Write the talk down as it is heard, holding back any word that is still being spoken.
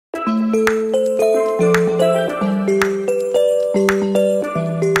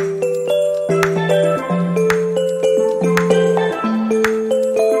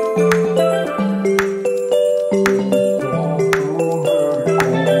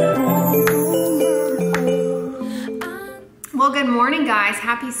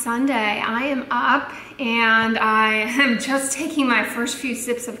Happy Sunday. I am up and I am just taking my first few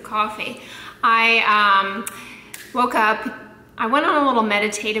sips of coffee. I woke up, I went on a little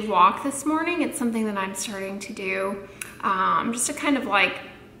meditative walk this morning. It's something that I'm starting to do just to kind of like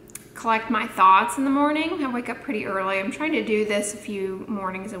collect my thoughts in the morning. I wake up pretty early. I'm trying to do this a few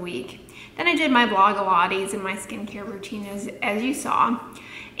mornings a week. Then I did my Blogilates and my skincare routine as you saw.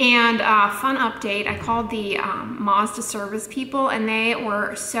 And fun update, I called the Mazda service people and they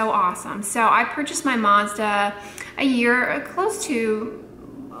were so awesome. So I purchased my Mazda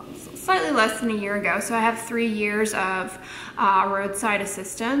slightly less than a year ago. So I have 3 years of roadside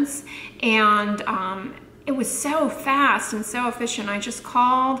assistance, and it was so fast and so efficient. I just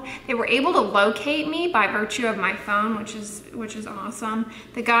called. They were able to locate me by virtue of my phone, which is awesome.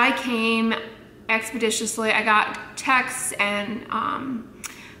 The guy came expeditiously. I got texts and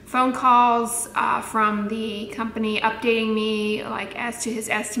phone calls from the company updating me like as to his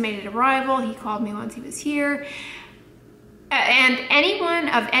estimated arrival. He called me once he was here. And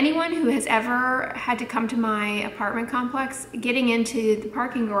anyone who has ever had to come to my apartment complex, getting into the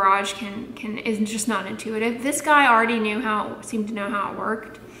parking garage is just not intuitive. This guy already seemed to know how it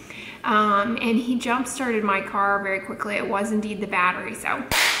worked. And he jump-started my car very quickly. It was indeed the battery, so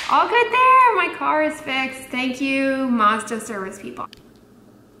all good there. My car is fixed. Thank you, Mazda service people.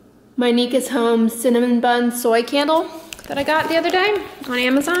 My Nika's Home cinnamon bun soy candle that I got the other day on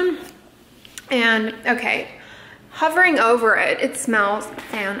Amazon. And okay, hovering over it, it smells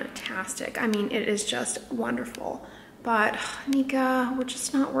fantastic. I mean, it is just wonderful. But Nika, we're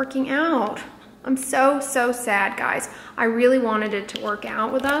just not working out. I'm so sad, guys. I really wanted it to work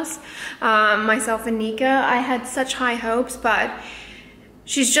out with us, myself and Nika. I had such high hopes, but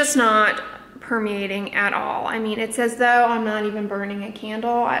she's just not permeating at all. I mean, it's as though I'm not even burning a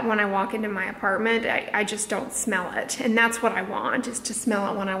candle. When I walk into my apartment, I just don't smell it. And that's what I want, is to smell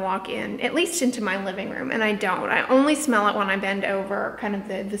it when I walk in, at least into my living room. And I don't. I only smell it when I bend over kind of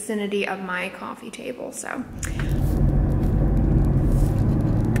the vicinity of my coffee table, so.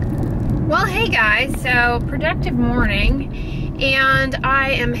 Well, hey guys, so productive morning, and I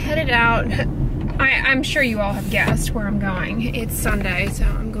am headed out. I'm sure you all have guessed where I'm going. It's Sunday, so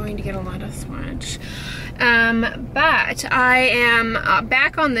I'm going to get a lot of swatch. But I am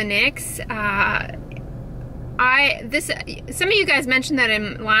back on the Nix. Some of you guys mentioned that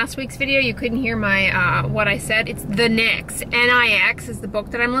in last week's video you couldn't hear my what I said. It's The Nix. N-I-X is the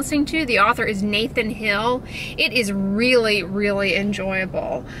book that I'm listening to. The author is Nathan Hill. It is really, really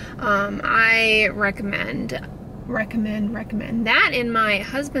enjoyable. I recommend that. And My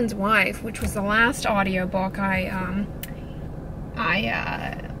Husband's Wife, which was the last audiobook I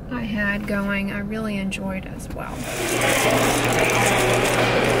had going, I really enjoyed as well.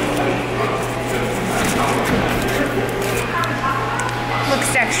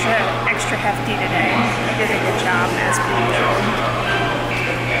 Looks extra hefty today. I did a good job as per usual.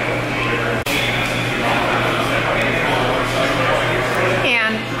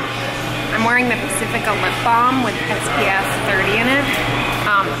 And I'm wearing the Pacifica lip balm with SPF 30 in it.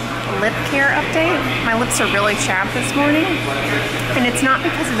 Lip care update. My lips are really chapped this morning, and it's not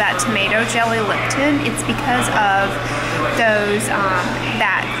because of that tomato jelly lip tint. It's because of those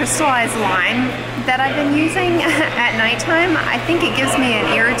that crystallized lime that I've been using at nighttime. I think it gives me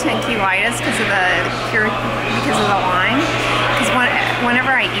an irritant colitis because of the lime. Because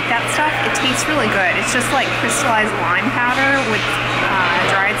whenever I eat that stuff, it tastes really good. It's just like crystallized lime powder with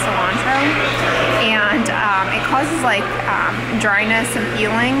dried cilantro, and it causes like dryness and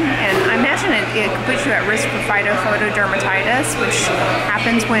peeling, and I imagine it could put you at risk for phytophotodermatitis, which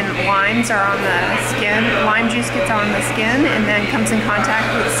happens when limes are on the skin. Lime juice gets on the skin and then comes in contact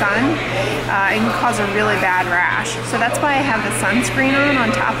with sun. It can cause a really bad rash. So that's why I have the sunscreen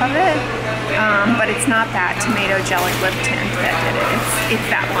on top of it. But it's not that tomato jelly lip tint that did it. It's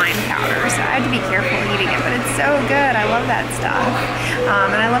that lime powder. So I had to be careful eating it, but it's so good. I love that stuff.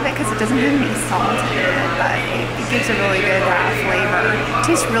 And I love it because it doesn't have any salt in it, but it gives a really good flavor. It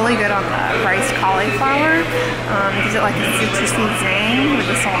tastes really good on the riced cauliflower. It gives it like a citrusy zing with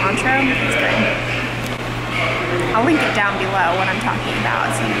the cilantro. It's good. I'll link it down below what I'm talking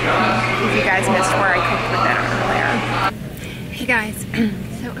about, so if you guys missed where I cooked with it earlier. Hey guys,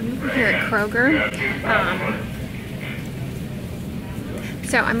 so I'm over here at Kroger.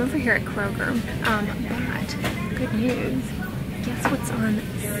 But good news, guess what's on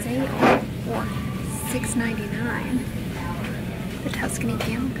sale? for $6.99. The Tuscany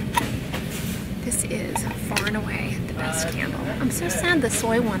candle company. This is far and away the best candle. I'm so sad the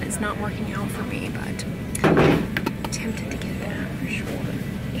soy one is not working out for me, but I'm tempted to get that for sure.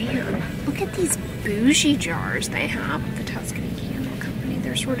 And look at these bougie jars they have at the Tuscany Candle Company.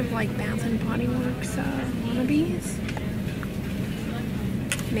 They're sort of like Bath and Body Works wannabes.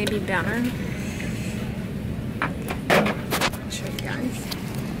 Maybe better. I'll show you guys.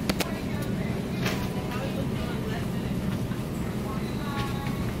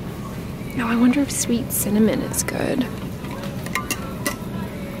 Now I wonder if sweet cinnamon is good.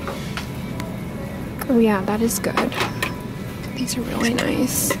 Oh yeah, that is good. These are really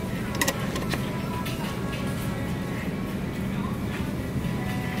nice.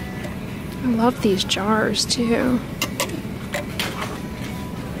 I love these jars too.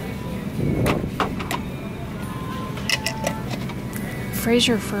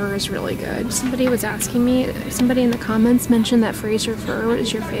 Fraser fir is really good. Somebody was asking me, somebody in the comments mentioned that Fraser fir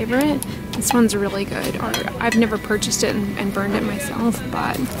is your favorite. This one's really good. Or I've never purchased it and burned it myself,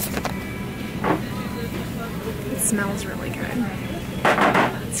 but it smells really good.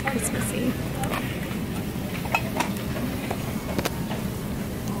 It's Christmassy.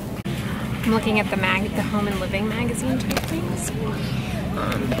 I'm looking at the Home and Living magazine type things.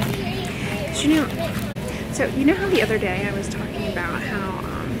 So you know how the other day I was talking about how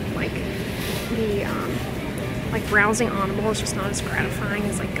like browsing Audible is just not as gratifying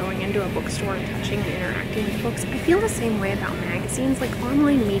as like going into a bookstore and touching and interacting with books. I feel the same way about magazines. Like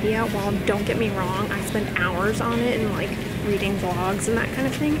online media, while don't get me wrong, I spend hours on it and like reading blogs and that kind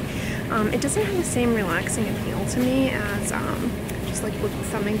of thing. It doesn't have the same relaxing appeal to me as just like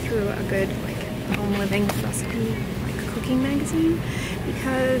thumbing through a good like home living recipe like cooking magazine,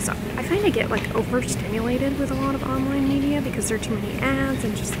 because I find I get like overstimulated with a lot of online media because there are too many ads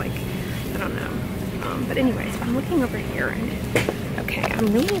and just like, I don't know. But anyways, I'm looking over here and okay,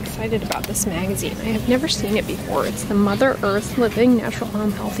 I'm really excited about this magazine. I have never seen it before. It's the Mother Earth Living Natural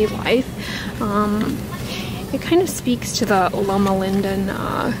Home Healthy Life. It kind of speaks to the Loma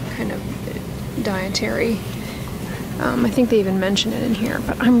Linda kind of dietary. I think they even mention it in here,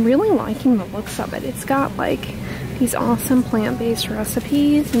 but I'm really liking the looks of it. It's got like these awesome plant-based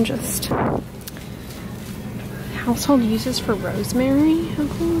recipes and just household uses for rosemary. How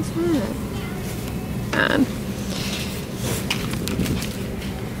cool is that? And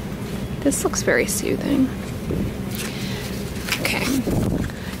this looks very soothing. Okay,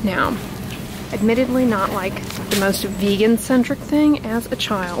 now, admittedly not like the most vegan-centric thing. As a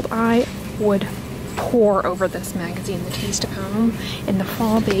child, I would pore over this magazine, The Taste of Home, and the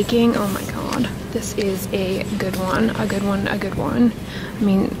fall baking. Oh my god, this is a good one, a good one, a good one. I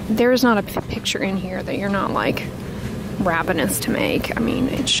mean, there's not a picture in here that you're not like ravenous to make. I mean,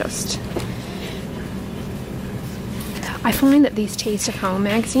 it's just, I find that these Taste of Home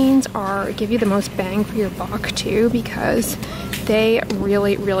magazines give you the most bang for your buck too, because they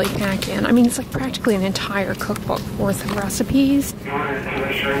really, really pack in. I mean, it's like practically an entire cookbook worth of recipes.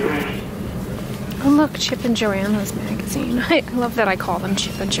 Oh look, Chip and Joanna's magazine. I love that I call them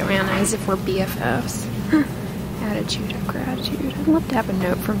Chip and Joanna as if we're BFFs. Attitude of gratitude. I'd love to have a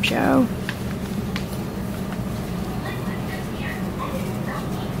note from Joe.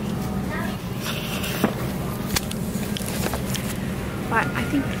 But I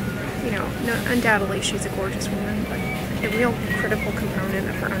think, you know, undoubtedly she's a gorgeous woman, but a real critical component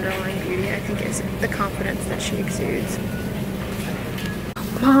of her underlying beauty, I think, is the confidence that she exudes.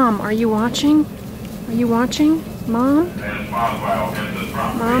 Mom, are you watching? Are you watching? Mom?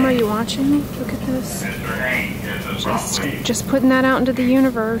 Mom, are you watching? Look at this. Just putting that out into the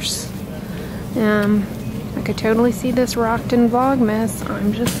universe. I could totally see this rocked in Vlogmas.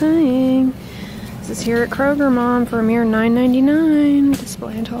 I'm just saying. This is here at Kroger, Mom, for a mere $9.99.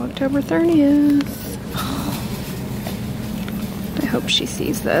 Display until October 30th. I hope she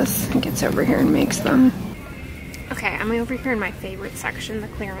sees this and gets over here and makes them. Okay, I'm over here in my favorite section, the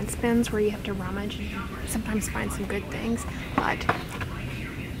clearance bins, where you have to rummage and sometimes find some good things. But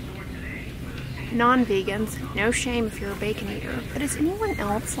non-vegans, no shame if you're a bacon eater. But is anyone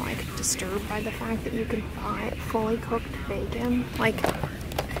else like disturbed by the fact that you can buy fully cooked bacon? Like a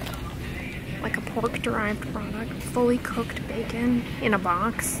pork-derived product, fully cooked bacon in a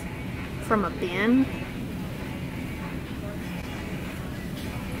box from a bin?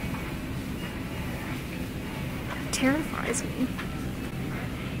 Terrifies me.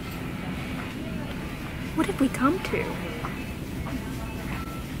 What have we come to?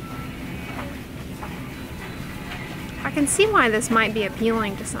 I can see why this might be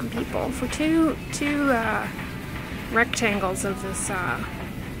appealing to some people. For two rectangles of this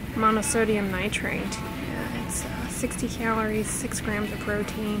monosodium nitrate. Yeah, it's 60 calories, 6 grams of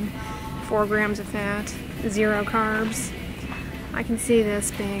protein, 4 grams of fat, 0 carbs. I can see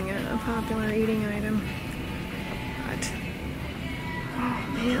this being a popular eating item. But, oh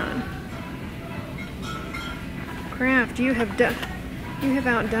man. Kraft, you have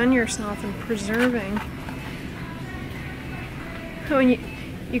outdone yourself in preserving. Oh, and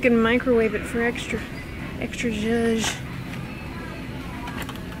you can microwave it for extra zhuzh.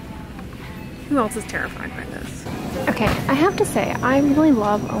 Who else is terrified by this? Okay, I have to say, I really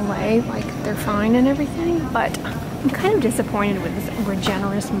love OLAY, like they're fine and everything, but I'm kind of disappointed with this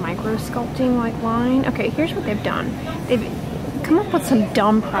Regenerous micro sculpting like line. Okay, here's what they've done. They've come up with some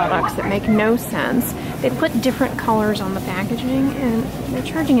dumb products that make no sense. They put different colors on the packaging and they're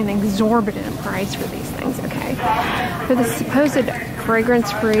charging an exorbitant price for these things, okay? For the supposed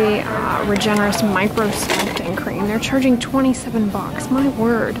fragrance-free Regenerous micro sculpting cream, they're charging 27 bucks. My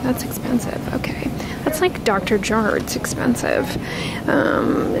word, that's expensive, okay. That's like Dr. Jard's expensive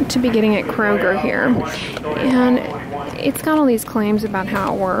to be getting at Kroger here. And it's got all these claims about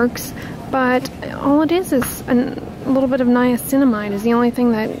how it works, but all it is a little bit of niacinamide is the only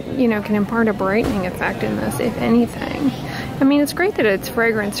thing that, you know, can impart a brightening effect in this, if anything. I mean, it's great that it's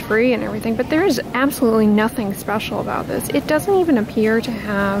fragrance-free and everything, but there is absolutely nothing special about this. It doesn't even appear to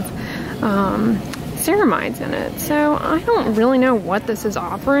have ceramides in it, so I don't really know what this is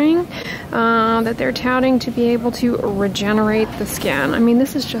offering that they're touting to be able to regenerate the skin. I mean,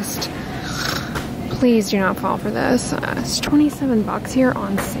 this is just... Please do not fall for this. It's 27 bucks here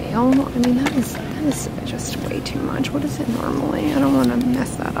on sale. I mean, that is just way too much. What is it normally? I don't want to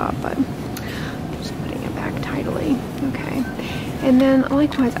mess that up, but I'm just putting it back tidily. Okay. And then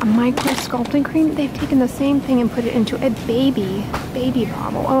likewise, a micro sculpting cream. They've taken the same thing and put it into a baby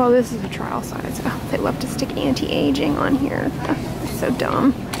bottle. Oh, this is a trial size. Oh, they love to stick anti-aging on here. That's so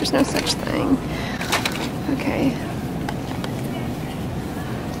dumb. There's no such thing. Okay.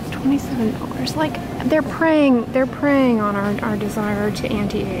 $27. Like, they're preying on our desire to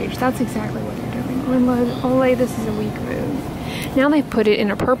anti-age. That's exactly what they're doing. OLAY, this is a weak move. Now they've put it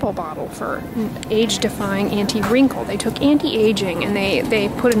in a purple bottle for age-defying anti-wrinkle. They took anti-aging and they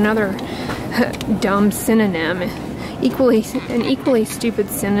put another dumb synonym. An equally stupid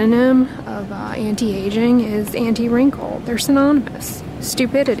synonym of anti-aging is anti-wrinkle. They're synonymous.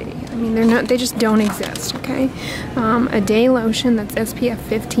 Stupidity. I mean, they're not. They just don't exist. Okay. A day lotion that's SPF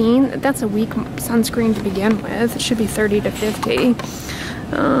 15. That's a weak sunscreen to begin with. It should be 30 to 50.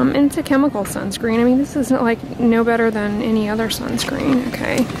 And it's a chemical sunscreen. I mean, this is like no better than any other sunscreen.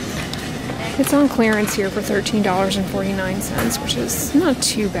 Okay. It's on clearance here for $13.49, which is not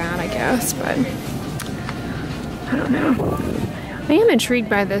too bad, I guess, but I don't know. I am intrigued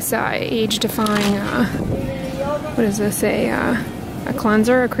by this age-defying. What is this? A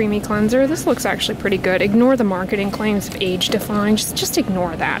cleanser, a creamy cleanser. This looks actually pretty good. Ignore the marketing claims of age-defying. Just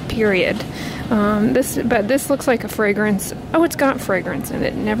ignore that, period. But this looks like a fragrance. Oh, it's got fragrance in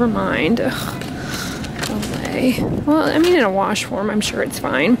it. Never mind. Ugh. OLAY. Well, I mean, in a wash form, I'm sure it's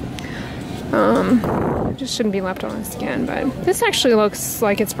fine. It just shouldn't be left on the skin, but this actually looks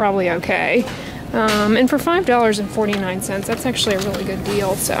like it's probably okay. And for $5.49, that's actually a really good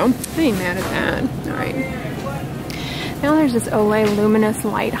deal, so I ain't mad at that. All right. Now there's this OLAY Luminous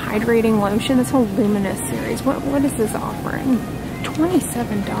Light Hydrating Lotion. This whole Luminous series. What is this offering?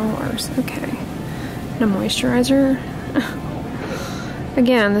 $27. Okay. And a moisturizer.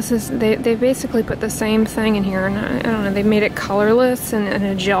 Again, this is they basically put the same thing in here, and I don't know. They made it colorless and in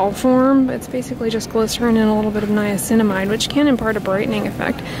a gel form. It's basically just glycerin and a little bit of niacinamide, which can impart a brightening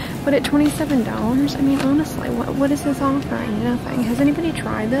effect. But at $27, I mean, honestly, what is this offering? Nothing. Has anybody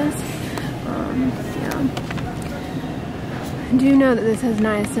tried this? Yeah. I do know that this has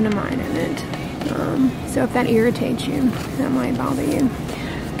niacinamide in it, so if that irritates you, that might bother you.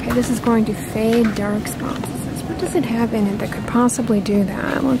 Okay, this is going to fade dark spots. What does it have in it that could possibly do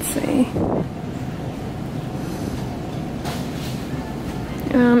that? Let's see.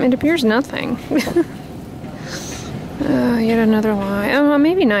 It appears nothing. Yet another lie. Oh,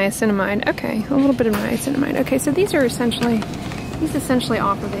 maybe niacinamide. Okay, a little bit of niacinamide. Okay, so these essentially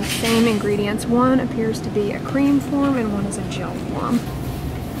offer the same ingredients. One appears to be a cream form and one is a gel form.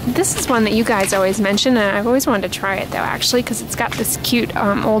 This is one that you guys always mention, and I've always wanted to try it though, actually, because it's got this cute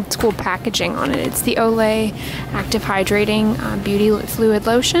old school packaging on it. It's the OLAY Active Hydrating Beauty Fluid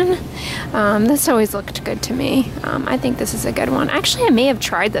Lotion. This always looked good to me. I think this is a good one. Actually, I may have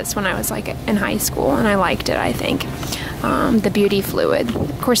tried this when I was like in high school, and I liked it, I think. The Beauty Fluid.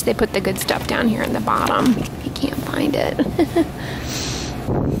 Of course, they put the good stuff down here in the bottom. You can't find it.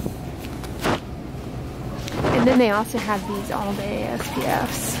 And then they also have these all-day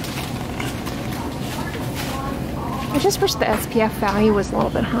SPFs. I just wish the SPF value was a little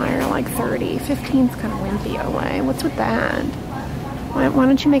bit higher, like 30. 15's kind of wimpy, Olay. What's with that? Why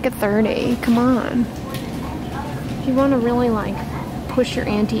don't you make it 30? Come on. If you want to really like push your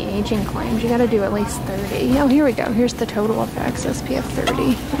anti-aging claims, you got to do at least 30. Oh, here we go. Here's the Total Effects SPF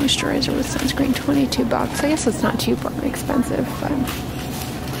 30 moisturizer with sunscreen, 22 bucks. I guess it's not too expensive, but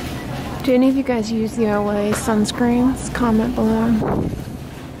do any of you guys use the OLAY sunscreens? Comment below.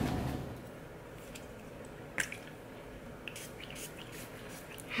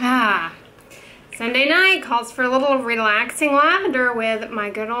 Sunday night calls for a little relaxing lavender with my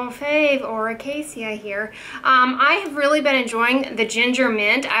good old fave, Acacia here. I have really been enjoying the ginger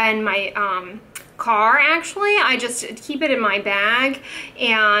mint in my car, actually. I just keep it in my bag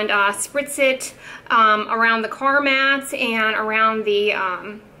and spritz it around the car mats and around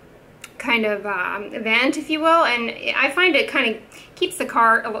the kind of vent, if you will, and I find it kind of keeps the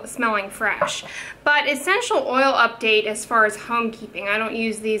car smelling fresh. But essential oil update as far as home keeping. I don't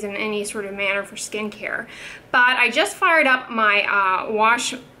use these in any sort of manner for skincare. But I just fired up my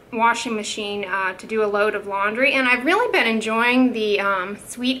washing machine to do a load of laundry, and I've really been enjoying the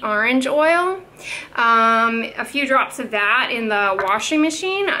sweet orange oil. A few drops of that in the washing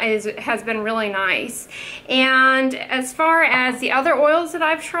machine has been really nice. And as far as the other oils that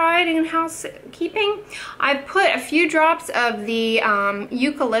I've tried in housekeeping, I've put a few drops of the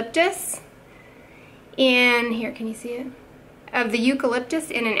eucalyptus in here. Can you see it? Of the eucalyptus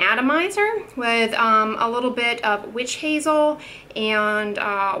in an atomizer with a little bit of witch hazel and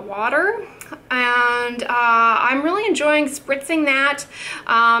water, and I'm really enjoying spritzing that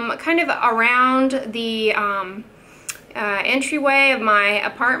kind of around the entryway of my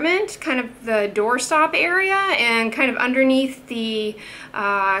apartment, kind of the doorstop area, and kind of underneath the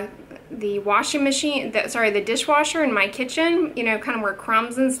washing machine, the dishwasher in my kitchen, you know, kind of where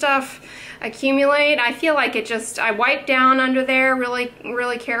crumbs and stuff accumulate. I feel like I wipe down under there really,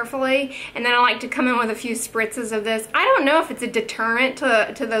 really carefully, and then I like to come in with a few spritzes of this. I don't know if it's a deterrent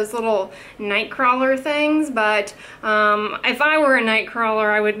to those little night crawler things, but if I were a night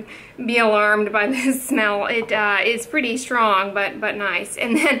crawler, I would be alarmed by this smell. It is pretty strong, but nice.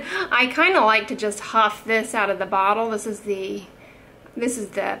 And then I kind of like to just huff this out of the bottle. This is the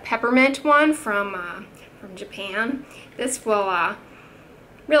peppermint one from Japan. This will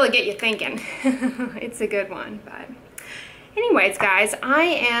really get you thinking. It's a good one. But anyways, guys, I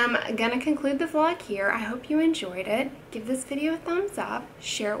am gonna conclude the vlog here. I hope you enjoyed it. Give this video a thumbs up,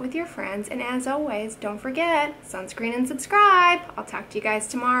 share it with your friends, and as always, don't forget, sunscreen and subscribe. I'll talk to you guys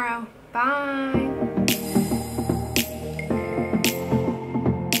tomorrow. Bye.